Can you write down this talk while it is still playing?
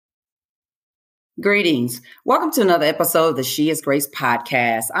Greetings. Welcome to another episode of the She is Grace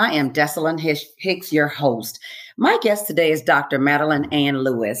podcast. I am Desalyn Hicks, your host. My guest today is Dr. Madeline Ann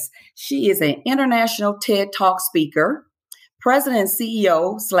Lewis. She is an international TED Talk speaker, president and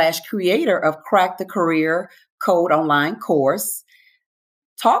CEO / creator of Crack the Career Code online course,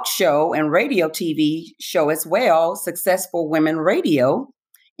 talk show and radio TV show as well, Successful Women Radio,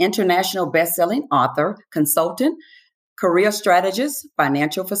 international best-selling author, consultant, career strategist,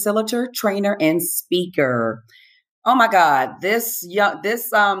 financial facilitator, trainer, and speaker. Oh my God, this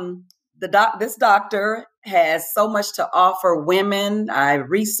doctor has so much to offer women. I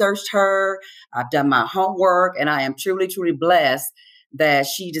researched her, I've done my homework, and I am truly, truly blessed that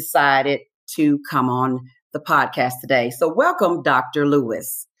she decided to come on the podcast today. So welcome, Dr.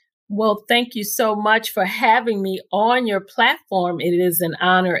 Lewis. Well, thank you so much for having me on your platform. It is an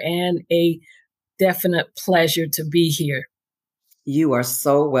honor and a definite pleasure to be here. You are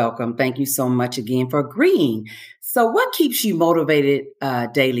so welcome. Thank you so much again for agreeing. So what keeps you motivated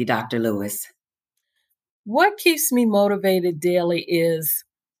daily, Dr. Lewis? What keeps me motivated daily is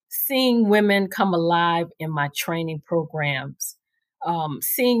seeing women come alive in my training programs,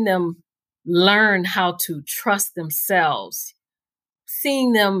 seeing them learn how to trust themselves,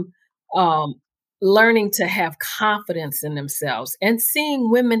 seeing them learning to have confidence in themselves, and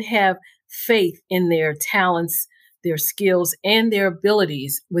seeing women have faith in their talents, their skills, and their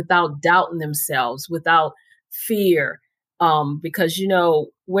abilities without doubting themselves, without fear. Because,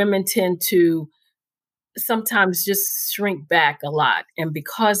 women tend to sometimes just shrink back a lot. And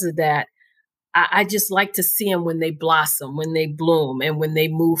because of that, I just like to see them when they blossom, when they bloom, and when they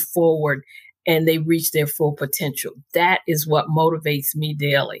move forward and they reach their full potential. That is what motivates me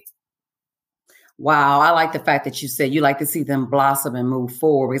daily. Wow. I like the fact that you said you like to see them blossom and move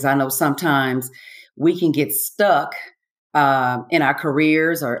forward, because I know sometimes we can get stuck in our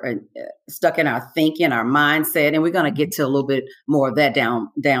careers or stuck in our thinking, our mindset. And we're going to get to a little bit more of that down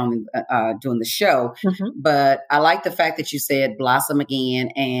during the show. Mm-hmm. But I like the fact that you said blossom again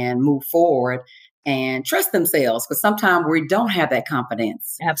and move forward and trust themselves, because sometimes we don't have that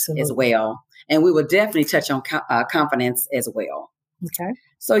confidence. Absolutely. As well. And we will definitely touch on confidence as well. Okay.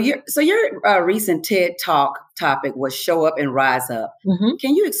 So your recent TED Talk topic was Show Up and Rise Up. Mm-hmm.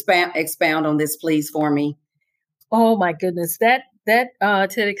 Can you expound on this, please, for me? Oh my goodness, that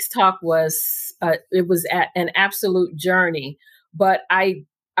TEDx talk was it was an absolute journey, but I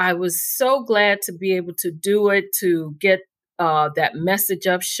was so glad to be able to do it, to get that message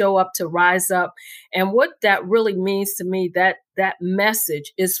up, show up to rise up. And what that really means to me, that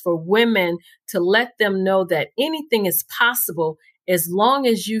message is for women to let them know that anything is possible as long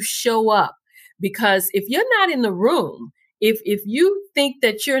as you show up. Because if you're not in the room, if you think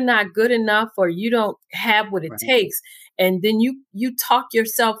that you're not good enough or you don't have what it takes, and then you talk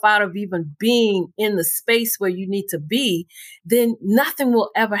yourself out of even being in the space where you need to be, then nothing will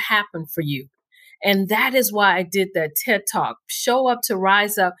ever happen for you. And that is why I did that TED Talk. Show up to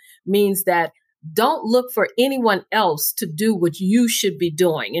rise up means that don't look for anyone else to do what you should be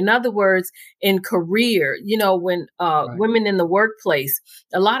doing. In other words, in career, when women in the workplace,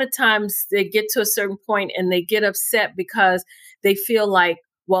 a lot of times they get to a certain point and they get upset because they feel like,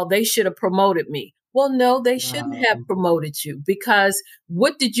 well, they should have promoted me. Well, no, they shouldn't have promoted you, because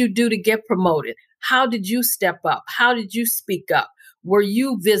what did you do to get promoted? How did you step up? How did you speak up? Were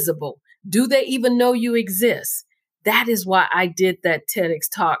you visible? Do they even know you exist? That is why I did that TEDx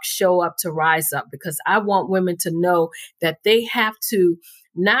talk, Show Up to Rise Up, because I want women to know that they have to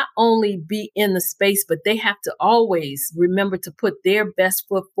not only be in the space, but they have to always remember to put their best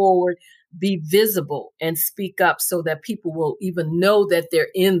foot forward, be visible, and speak up so that people will even know that they're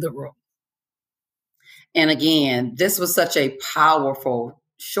in the room. And again, this was such a powerful,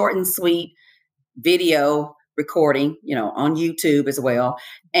 short and sweet video recording, on YouTube as well.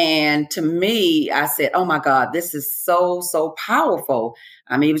 And to me, I said, oh my God, this is so, so powerful.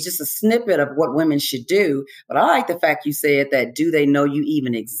 I mean, it was just a snippet of what women should do. But I like the fact you said that, do they know you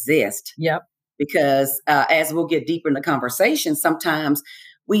even exist? Yep. Because as we'll get deeper in the conversation, sometimes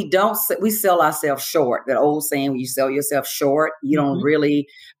we sell ourselves short. That old saying, when you sell yourself short, you don't really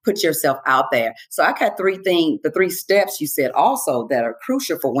put yourself out there. So I got the 3 steps you said also that are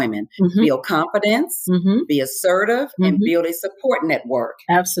crucial for women: build confidence, be assertive, and build a support network.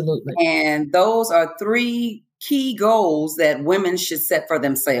 Absolutely. And those are 3 key goals that women should set for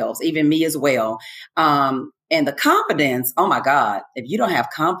themselves, even me as well. And the confidence, oh my God, if you don't have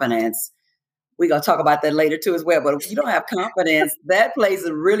confidence, we're going to talk about that later too as well. But if you don't have confidence, that plays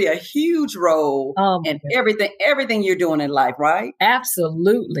a huge role in everything you're doing in life, right?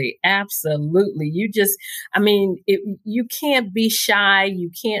 Absolutely. Absolutely. You can't be shy.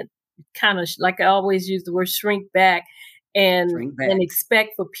 You can't kind of, like I always use the word, shrink back and Bring back.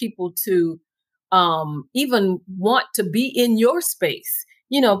 expect for people to even want to be in your space.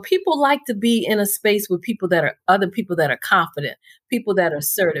 People like to be in a space with people that are other people that are confident, people that are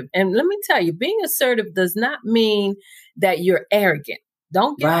assertive. And let me tell you, being assertive does not mean that you're arrogant.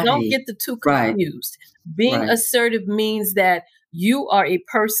 Don't Right. get the two Right. confused. Being Right. assertive means that you are a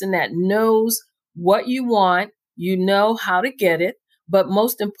person that knows what you want, you know how to get it, but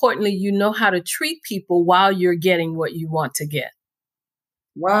most importantly, you know how to treat people while you're getting what you want to get.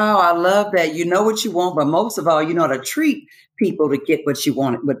 Wow, I love that. You know what you want, but most of all, you know how to treat people to get what you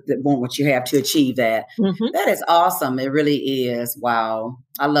want, what you have to achieve that. Mhm. That is awesome. It really is. Wow.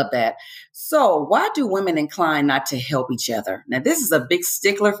 I love that. So, why do women incline not to help each other? Now, this is a big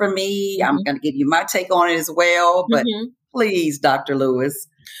stickler for me. I'm Mhm. going to give you my take on it as well, but Mhm. please, Dr. Lewis.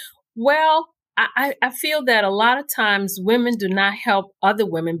 Well, I feel that a lot of times women do not help other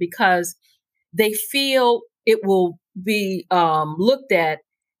women because they feel it will be looked at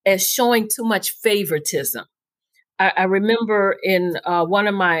as showing too much favoritism. I remember in one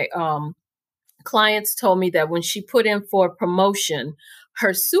of my clients told me that when she put in for a promotion,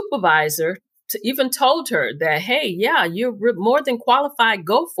 her supervisor even told her that, hey, yeah, you're more than qualified,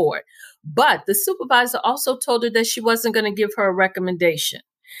 go for it. But the supervisor also told her that she wasn't going to give her a recommendation.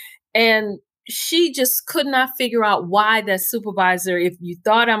 And she just could not figure out why that supervisor, if you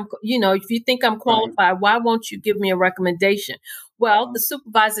thought if you think I'm Right. qualified, why won't you give me a recommendation? Well, Wow. the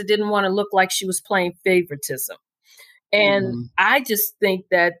supervisor didn't want to look like she was playing favoritism. And Mm, I just think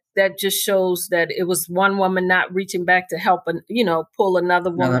that that just shows that it was one woman not reaching back to help and, pull another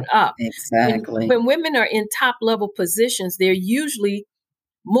woman another, up. exactly. When women are in top level positions, they're usually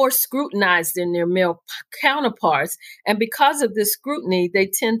more scrutinized than their male counterparts. And because of this scrutiny, they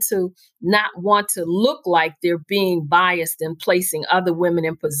tend to not want to look like they're being biased and placing other women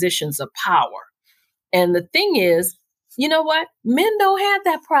in positions of power. And the thing is, you know what? Men don't have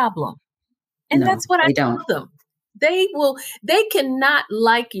that problem. And No, that's what I they don't. tell them. They cannot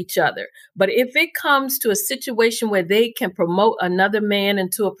like each other. But if it comes to a situation where they can promote another man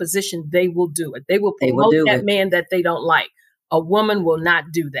into a position, they will do it. They will They will promote do that it. man that they don't like. A woman will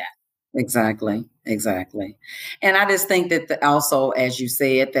not do that. Exactly, exactly. And I just think that also, as you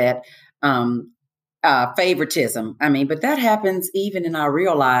said, that um, favoritism. I mean, but that happens even in our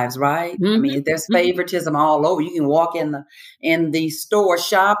real lives, right? I Mhm, mean, there's mhm, favoritism all over. You can walk in the store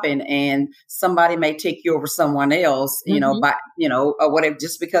shopping, and somebody may take you over someone else, mhm, or whatever,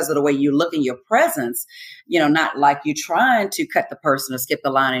 just because of the way you look in your presence. Not like you trying to cut the person or skip the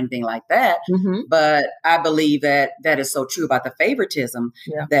line or anything like that. mhm. But I believe that that is so true about the favoritism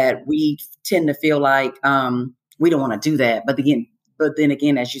Yeah, that we tend to feel like we don't want to do that. But then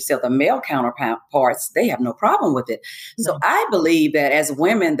again, as you said, the male counterparts, they have no problem with it. So no. I believe that as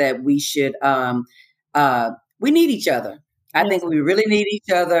women that we should we need each other. I think Yes, we really need each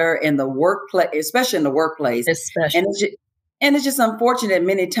other in the workplace, especially in the workplace. And especially. it's just unfortunate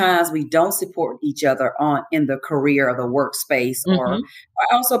many times we don't support each other on in the career or the workspace or Mhm,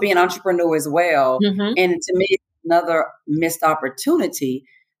 also be an entrepreneur as well. mhm. And to me, it's another missed opportunity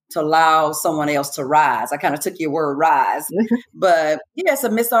to allow someone else to rise. I kind of took your word rise, but yeah, it's a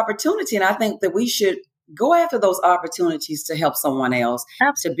missed opportunity. And I think that we should go after those opportunities to help someone else,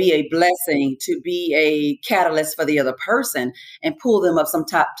 to be Absolutely. a blessing, to be a catalyst for the other person and pull them up some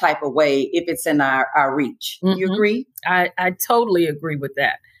type of way if it's in our reach. You Mhm. agree? I totally agree with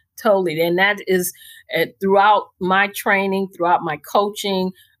that. Totally. And that is throughout my training, throughout my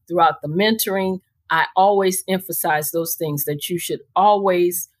coaching, throughout the mentoring, I always emphasize those things that you should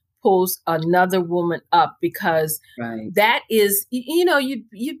always pull another woman up because Right. that is,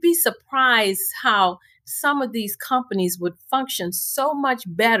 you'd be surprised how some of these companies would function so much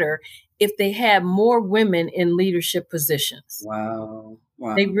better if they had more women in leadership positions. Wow.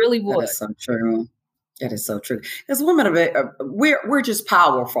 They Wow. really That would. is so true. That is so true. Because women we're just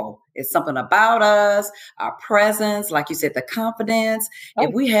powerful. It's something about us, our presence, like you said, the confidence. If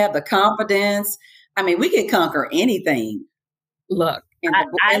Oh, we have the confidence, I mean, we can conquer anything look, in I,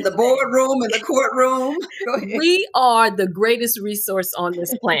 I the say boardroom, in the courtroom. Go ahead. we are the greatest resource on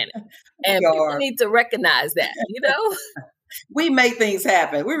this planet. And We people are. need to recognize that. We make things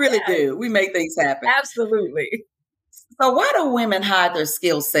happen. We really Yes, do. We make things happen. absolutely. So, why do women hide their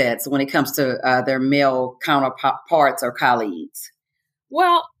skill sets when it comes to their male counterparts or colleagues?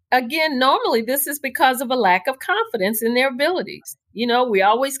 Well, again, normally this is because of a lack of confidence in their abilities. We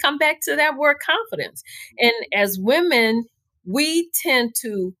always come back to that word confidence. And as women, we tend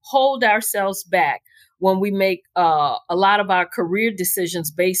to hold ourselves back when we make a lot of our career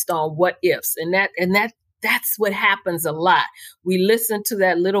decisions based on what ifs, and that that's what happens a lot. We listen to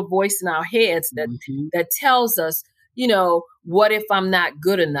that little voice in our heads that tells us, what if I'm not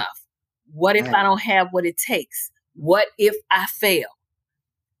good enough? What if I don't have what it takes? What if I fail?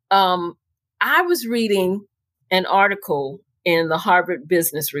 I was reading an article in the Harvard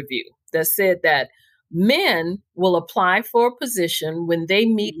Business Review that said that men will apply for a position when they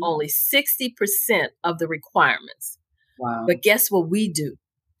meet only 60% of the requirements. Wow. But guess what we do?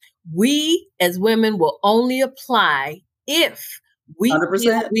 We as women will only apply if we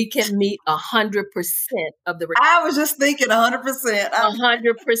feel we can meet 100% of the requirements. I was just thinking 100%.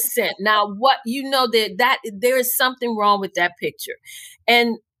 100%. Now, what that there is something wrong with that picture.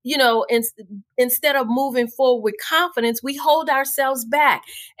 And instead of moving forward with confidence, we hold ourselves back.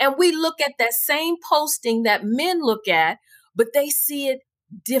 And we look at that same posting that men look at, but they see it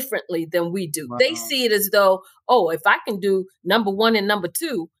differently than we do. Wow. They see it as though, if I can do number 1 and number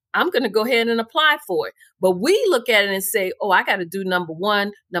 2, I'm going to go ahead and apply for it. But we look at it and say, I got to do number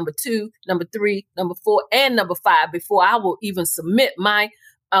 1, number 2, number 3, number 4, and number 5 before I will even submit my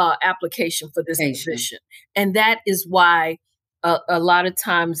application for this position. And that is why a lot of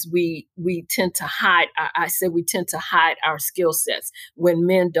times we tend to hide. I said we tend to hide our skill sets when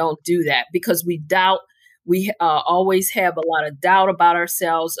men don't do that, because we doubt. We always have a lot of doubt about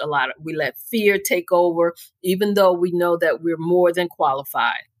ourselves. We let fear take over, even though we know that we're more than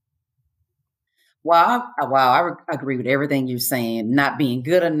qualified. Wow. I agree with everything you're saying. Not being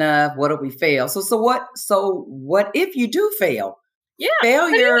good enough. What if we fail? So what if you do fail? Yeah.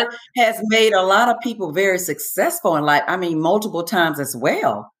 Failure has made a lot of people very successful in life. I mean, multiple times as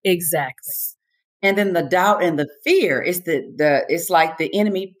well. Exactly. And then the doubt and the fear is it's like the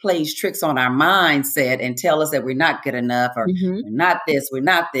enemy plays tricks on our mindset and tell us that we're not good enough, or we're not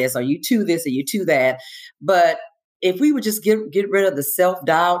this, or you too this, or you too that. But if we would just get rid of the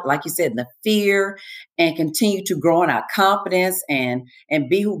self-doubt, like you said, and the fear, and continue to grow in our confidence and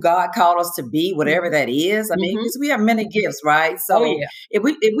be who God called us to be, whatever that is. I mean, because we have many gifts, right? So if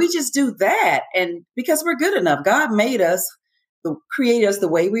we just do that, and because we're good enough, God made us, create us the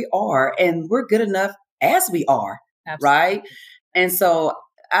way we are, and we're good enough as we are. Absolutely. Right? And so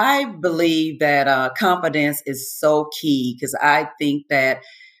I believe that confidence is so key, because I think that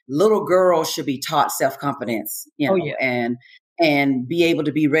little girls should be taught self-confidence, and be able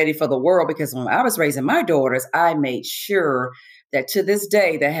to be ready for the world. Because when I was raising my daughters, I made sure that to this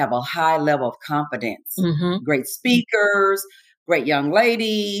day they have a high level of confidence. Great speakers, great young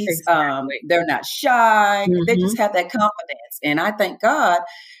ladies. Exactly. They're not shy. They just have that confidence. And I thank God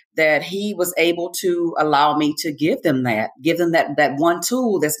that He was able to allow me to give them that one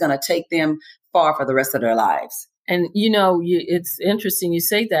tool that's going to take them far for the rest of their lives. And, it's interesting you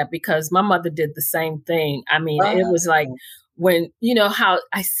say that, because my mother did the same thing. I mean, it was like when, how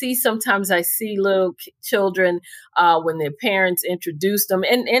sometimes I see little children when their parents introduce them,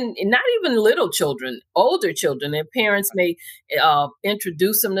 and not even little children, older children, their parents may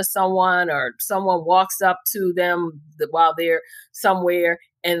introduce them to someone, or someone walks up to them while they're somewhere,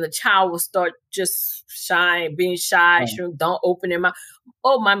 and the child will start just being shy. Don't open their mouth.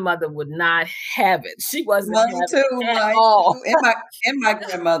 Oh, my mother would not have it. She wasn't having it at all. And my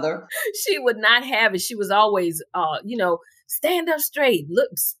grandmother. She would not have it. She was always, stand up straight. Look,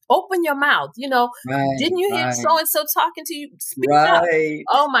 open your mouth. Didn't you hear so-and-so talking to you? Speak up.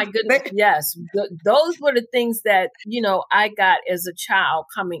 Oh, my goodness. Yes. Those were the things that, I got as a child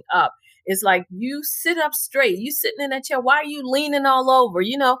coming up. It's like, you sit up straight. You sitting in that chair. Why are you leaning all over?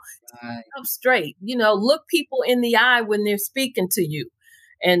 Sit up straight. Look people in the eye when they're speaking to you.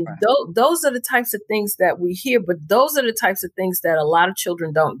 And those are the types of things that we hear. But those are the types of things that a lot of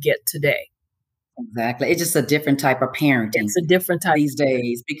children don't get today. Exactly. It's just a different type of parenting. It's a different type these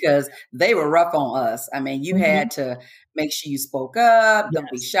days, because they were rough on us. I mean, you had to make sure you spoke up. Don't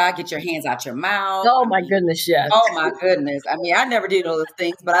be shy. Get your hands out your mouth. Oh, my goodness, yes. Oh, my goodness. I mean, I never did all those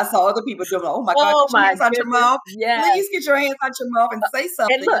things, but I saw other people doing, oh, my God, get your hands out your mouth. Yes. Please get your hands out your mouth and say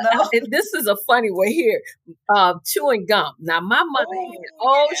something. And look, this is a funny way here. Chewing gum. Now, my mother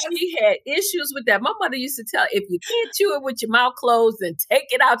she had issues with that. My mother used to tell, if you can't chew it with your mouth closed, then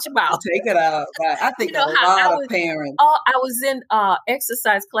take it out your mouth. Take it out. Right. I think a lot of parents. I was in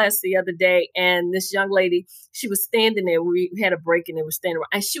exercise class the other day, and this young lady, she was standing there. We had a break, and they were standing around,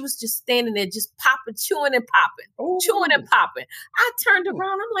 and she was just standing there, just popping, chewing and popping, chewing and popping. I turned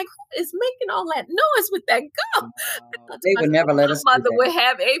around. I'm like, who is making all that noise with that gum? They would never let us. My mother would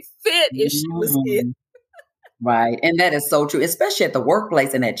have a fit if she was here. Right. And that is so true, especially at the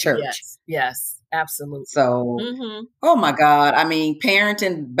workplace and at church. Yes, absolutely. So, oh my God. I mean,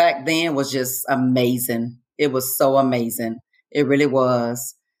 parenting back then was just amazing. It was so amazing. It really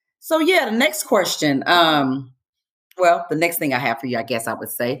was. So yeah, the next question. Well, the next thing I have for you, I guess I would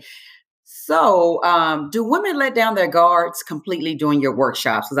say. So, do women let down their guards completely during your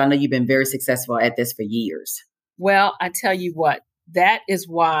workshops? Because I know you've been very successful at this for years. Well, I tell you what, that is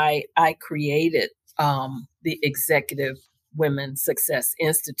why I created the Executive Women Success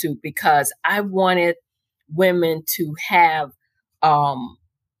Institute, because I wanted women to have um,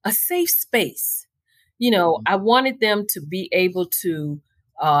 a safe space. Mhm. I wanted them to be able to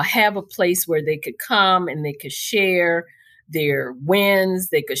have a place where they could come and they could share their wins,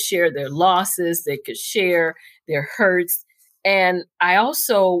 they could share their losses, they could share their hurts. And I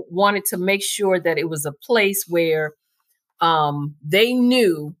also wanted to make sure that it was a place where they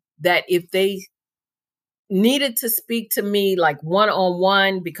knew that if they needed to speak to me like one on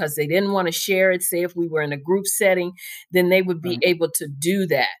one because they didn't want to share it, say if we were in a group setting, then they would be Right. able to do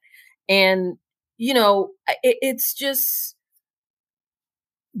that. And, it's just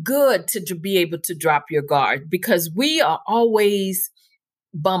good to be able to drop your guard because we are always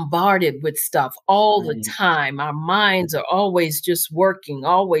bombarded with stuff all the Right. time. Our minds are always just working,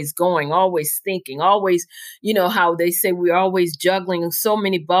 always going, always thinking, always, how they say we're always juggling so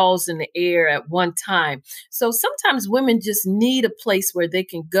many balls in the air at one time. So sometimes women just need a place where they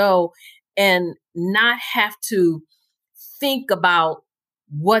can go and not have to think about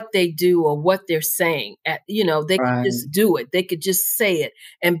what they do or what they're saying. They could Right. just do it. They could just say it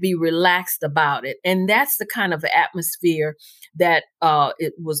and be relaxed about it. And that's the kind of atmosphere that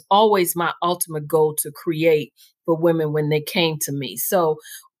it was always my ultimate goal to create for women when they came to me. So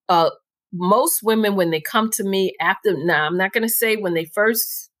uh, most women, when they come to me after, now I'm not going to say when they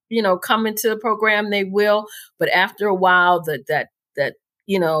first, come into the program, they will, but after a while, I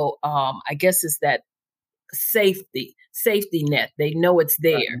guess it's that safety net. They know it's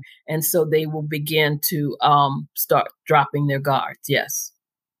there. Right. And so they will begin to start dropping their guards. Yes.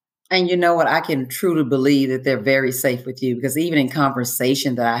 And you know what? I can truly believe that they're very safe with you because even in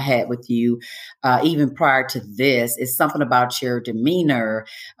conversation that I had with you, even prior to this, it's something about your demeanor,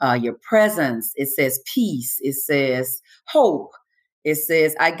 your presence. It says peace. It says hope. It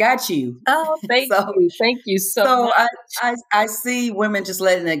says I got you. Oh, thank So you. Thank you so So I, much. I see women just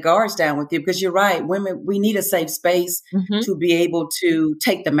letting their guards down with you because you're right. Women, we need a safe space Hmm. to be able to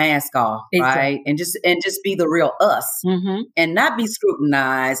take the mask off, Exactly. right? And just be the real us Hmm. and not be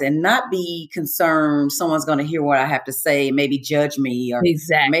scrutinized and not be concerned someone's going to hear what I have to say, maybe judge me, or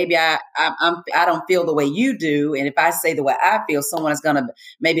Exactly. maybe I don't feel the way you do, and if I say the way I feel, someone is going to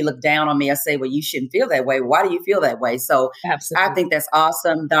maybe look down on me or say, "Well, you shouldn't feel that way. Why do you feel that way?" So I Absolutely. think that's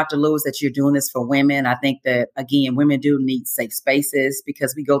awesome, Dr. Lewis, that you're doing this for women. I think that again, women do need safe spaces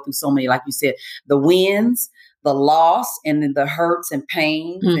because we go through so many, like you said, the wins, the loss, and then the hurts and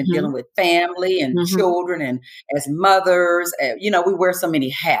pains, and Hmm. dealing with family and Hmm. children, and as mothers, we wear so many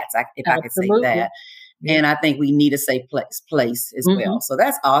hats, if I could say Absolutely. that. Yeah. And I think we need a safe place as well. Hmm. So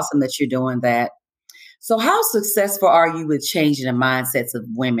that's awesome that you're doing that. So how successful are you with changing the mindsets of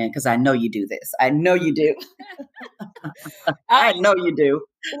women? Because I know you do this. I know you do. I know you do.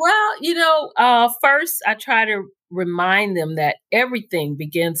 Well, first I try to remind them that everything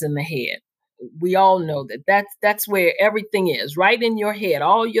begins in the head. We all know that that's where everything is, right in your head.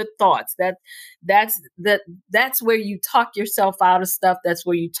 All your thoughts. That's where you talk yourself out of stuff. That's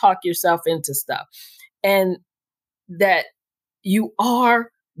where you talk yourself into stuff, and that you are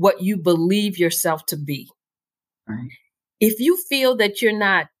what you believe yourself to be. Right. If you feel that you're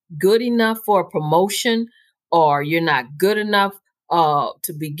not good enough for a promotion or you're not good enough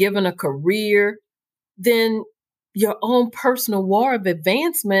to be given a career, then your own personal war of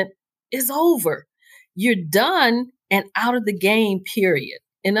advancement is over. You're done and out of the game, period.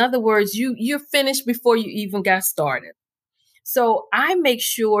 In other words, you're finished before you even got started. So I make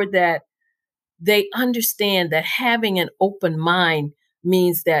sure that they understand that having an open mind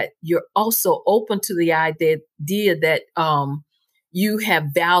means that you're also open to the idea that you have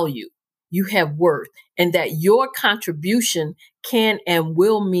value, you have worth, and that your contribution can and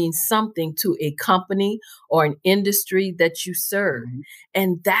will mean something to a company or an industry that you serve. Right.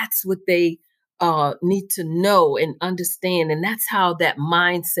 And that's what they need to know and understand. And that's how that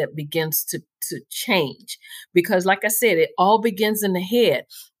mindset begins to change. Because, like I said, it all begins in the head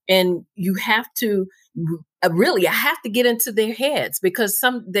and you have to really I have to get into their heads because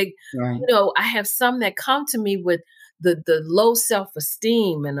Right. I have some that come to me with the low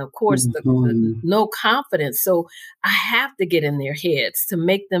self-esteem and of course the Mhm. no confidence. So I have to get in their heads to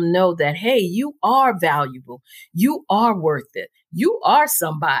make them know that, hey, you are valuable, you are worth it, you are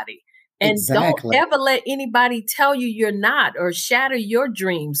somebody. And don't Exactly. ever let anybody tell you you're not or shatter your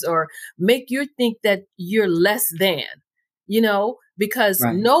dreams or make you think that you're less than. because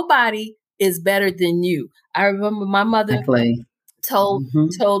Right. nobody is better than you. I remember my mother Exactly. told Mhm.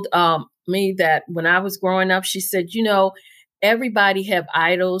 told me that when I was growing up, she said, everybody have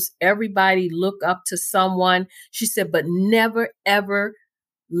idols, everybody look up to someone. She said, but never ever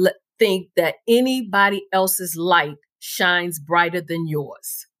think that anybody else's light shines brighter than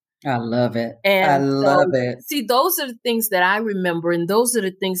yours. I love it. I And love so, it. see, those are the things that I remember, and those are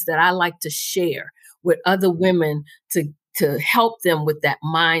the things that I like to share with other women to help them with that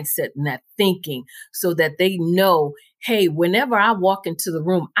mindset and that thinking, so that they know, hey, whenever I walk into the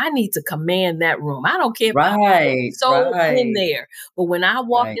room, I need to command that room. I don't care if I have a Right, soul in right, there, but when I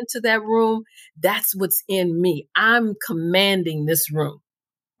walk right. into that room, that's what's in me. I'm commanding this room.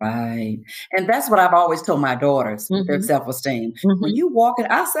 Right. And that's what I've always told my daughters with their Mhm. self-esteem. When Mhm. you walk in,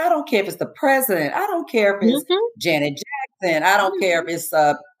 I say, I don't care if it's the president. I don't care if it's Mhm. Janet Jackson. I don't care if Mhm. it's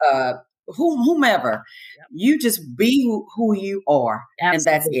whomever. Yep. You just be who you are. And that's it.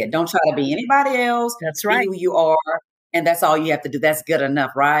 Absolutely. Don't try to be anybody else. That's Be right. who you are. And that's all you have to do. That's good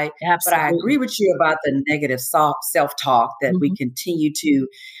enough, right? But I agree Absolutely. with you about the negative self-talk that we Mhm. continue to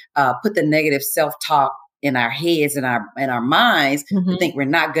put the negative self-talk in our heads and our minds to Mhm. think we're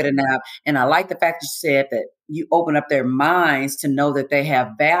not good enough. And I like the fact that you said that you open up their minds to know that they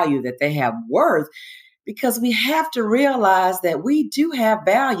have value, that they have worth, because we have to realize that we do have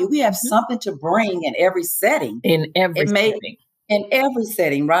value. We have Mhm. something to bring in every setting. In every It may setting. in every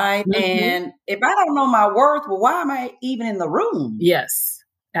setting, right? Mhm. And if I don't know my worth, well, why am I even in the room? Yes.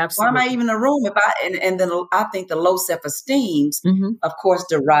 Why am I Absolutely. even in the room if I and then I think the low self-esteem, Mhm. of course,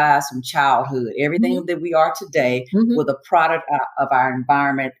 derives from childhood. Everything Mhm. that we are today Mhm. were the product of our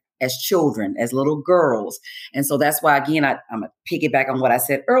environment as children, as little girls. And so that's why, again, I'm going to piggyback on what I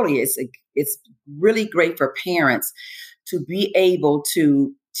said earlier. It's really great for parents to be able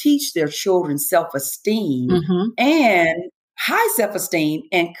to teach their children self-esteem Mhm. and high self-esteem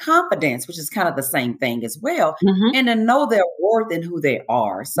and confidence, which is kind of the same thing as well, Mhm. and to know their worth and who they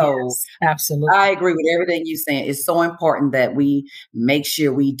are. So Yes. Absolutely. I agree with everything you're saying. It's so important that we make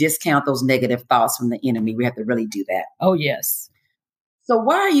sure we discount those negative thoughts from the enemy. We have to really do that. Oh, yes. So,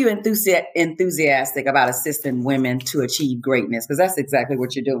 why are you enthusiastic about assisting women to achieve greatness? Because that's exactly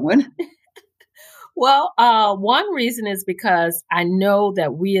what you're doing. Well, one reason is because I know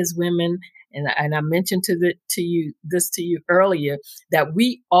that we as women, and I mentioned to you earlier, that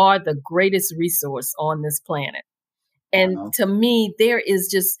we are the greatest resource on this planet. And Wow. to me, there is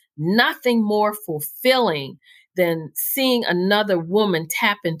just nothing more fulfilling than seeing another woman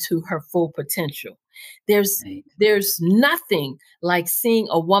tap into her full potential. There's Right. there's nothing like seeing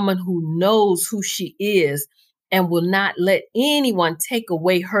a woman who knows who she is and will not let anyone take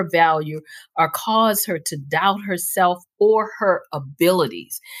away her value or cause her to doubt herself or her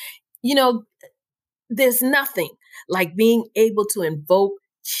abilities. You know, there's nothing like being able to invoke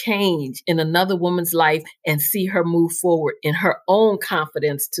change in another woman's life and see her move forward in her own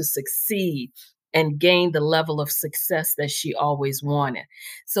confidence to succeed and gain the level of success that she always wanted.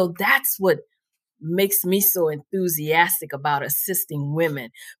 So that's what makes me so enthusiastic about assisting women,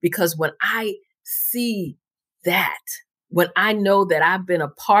 because when I see that, when I know that I've been a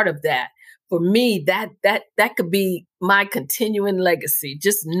part of that, for me that could be my continuing legacy,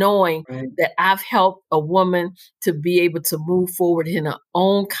 just knowing Right. that I've helped a woman to be able to move forward in her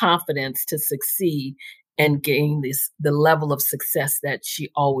own confidence to succeed and gain the level of success that she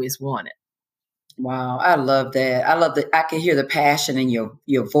always wanted. Wow, I love that. I love that. I can hear the passion in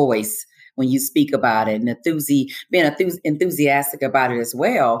your voice when you speak about it, and being enthusiastic about it as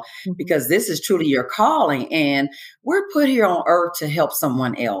well, Mhm. because this is truly your calling, and we're put here on earth to help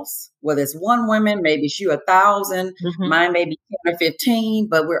someone else. Whether it's one woman, maybe it's you 1,000, Mhm. mine maybe 10 or 15,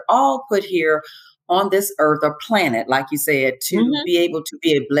 but we're all put here on this earth or planet, like you said, to Mhm. be able to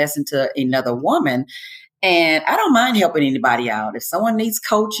be a blessing to another woman. And I don't mind helping anybody out. If someone needs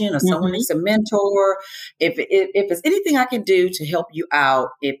coaching or someone Mhm. needs a mentor, if it's anything I can do to help you out,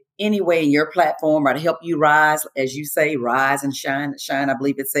 if any way in your platform or to help you rise, as you say, rise and shine, shine, I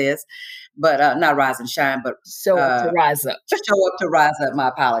believe it says, but not rise and shine, but Show up to rise up. show up to rise up. My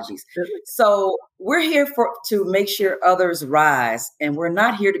apologies. So we're here to make sure others rise, and we're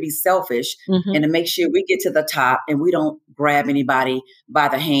not here to be selfish and Mhm. to make sure we get to the top and we don't grab anybody by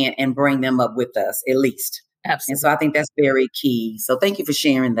the hand and bring them up with us, at least. And so Absolutely. I think that's very key. So thank you for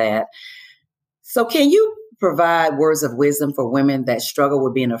sharing that. So can you provide words of wisdom for women that struggle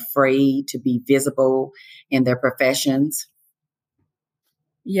with being afraid to be visible in their professions?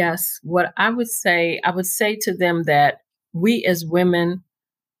 Yes, what I would say to them that we as women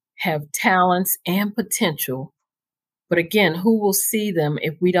have talents and potential, but again, who will see them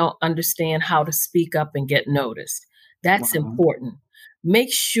if we don't understand how to speak up and get noticed? That's Wow. important.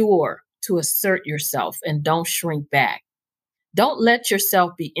 make sure to assert yourself and don't shrink back. Don't let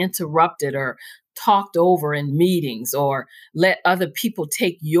yourself be interrupted or talked over in meetings or let other people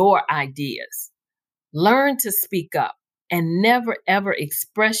take your ideas. Learn to speak up and never ever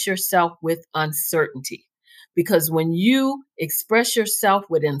express yourself with uncertainty. Because when you express yourself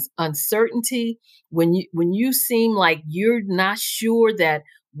with uncertainty, when you seem like you're not sure that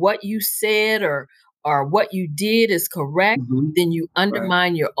what you said or what you did is correct, Mhm. then you Right.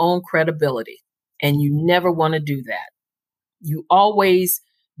 undermine your own credibility. And you never want to do that. You always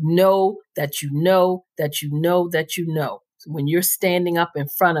know that you know that you know that you know. When you're standing up in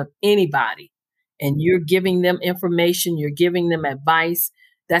front of anybody and you're giving them information, you're giving them advice,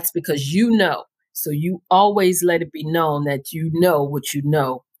 that's because you know. So you always let it be known that you know what you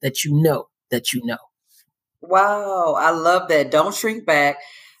know, that you know that you know. Wow, I love that. Don't shrink back.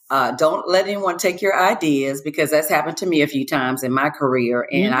 Don't let anyone take your ideas because that's happened to me a few times in my career.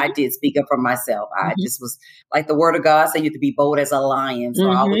 And I Hmm. did speak up for myself. I Hmm. just was like the word of God said, you have to be bold as a lion. So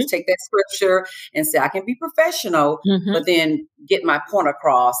I always Hmm. take that scripture and say, I can be professional, Hmm. but then get my point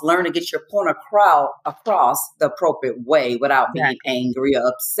across. Learn to get your point across the appropriate way without being Exactly. angry or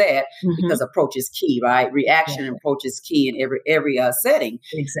upset Hmm. because approach is key, right? Reaction and Exactly. approach is key in every setting.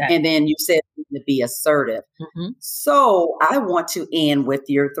 And Exactly. then you said to be assertive. Hmm. So I want to end with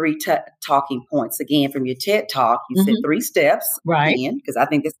your three talking points again from your TED Talk. You said Hmm. three steps Right. again, because I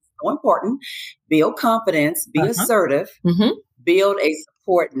think this is so important. Build confidence, be Uh-huh. assertive, Hmm. build a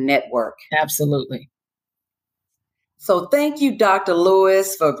support network. Absolutely. So thank you, Dr.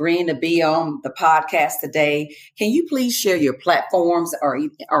 Lewis, for agreeing to be on the podcast today. Can you please share your platforms or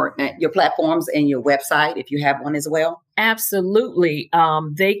your platforms and your website if you have one as well? Absolutely.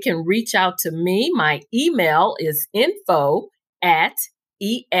 They can reach out to me. My email is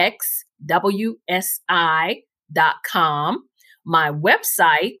info@exwsi.com. My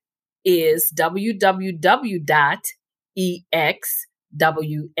website is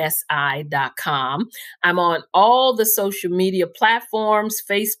www.exwsi.com. I'm on all the social media platforms: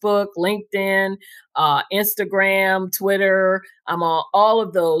 Facebook, LinkedIn, Instagram, Twitter. I'm on all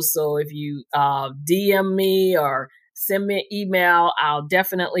of those. So if you DM me or send me an email, I'll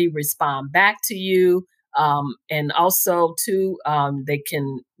definitely respond back to you. And also, too, they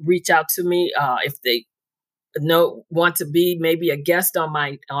can reach out to me if they want to be maybe a guest on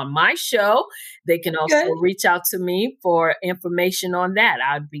my show. They can also Okay. reach out to me for information on that.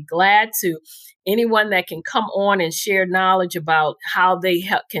 I'd be glad to. Anyone that can come on and share knowledge about how they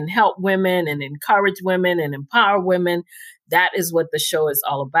can help women and encourage women and empower women, that is what the show is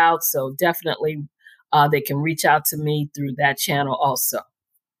all about. So definitely they can reach out to me through that channel also.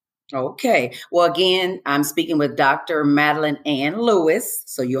 Okay. Well, again, I'm speaking with Dr. Madeline Ann Lewis.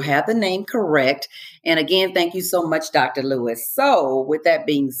 So you'll have the name correct. And again, thank you so much, Dr. Lewis. So, with that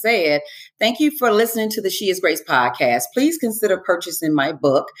being said, thank you for listening to the She is Grace podcast. Please consider purchasing my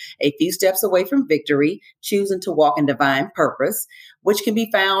book, A Few Steps Away from Victory, Choosing to Walk in Divine Purpose, which can be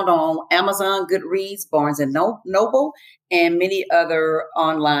found on Amazon, Goodreads, Barnes and Noble, and many other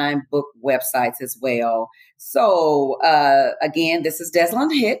online book websites as well. So, again, this is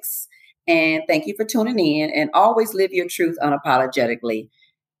Deslyn Hicks, and thank you for tuning in. And always live your truth unapologetically.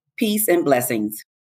 Peace and blessings.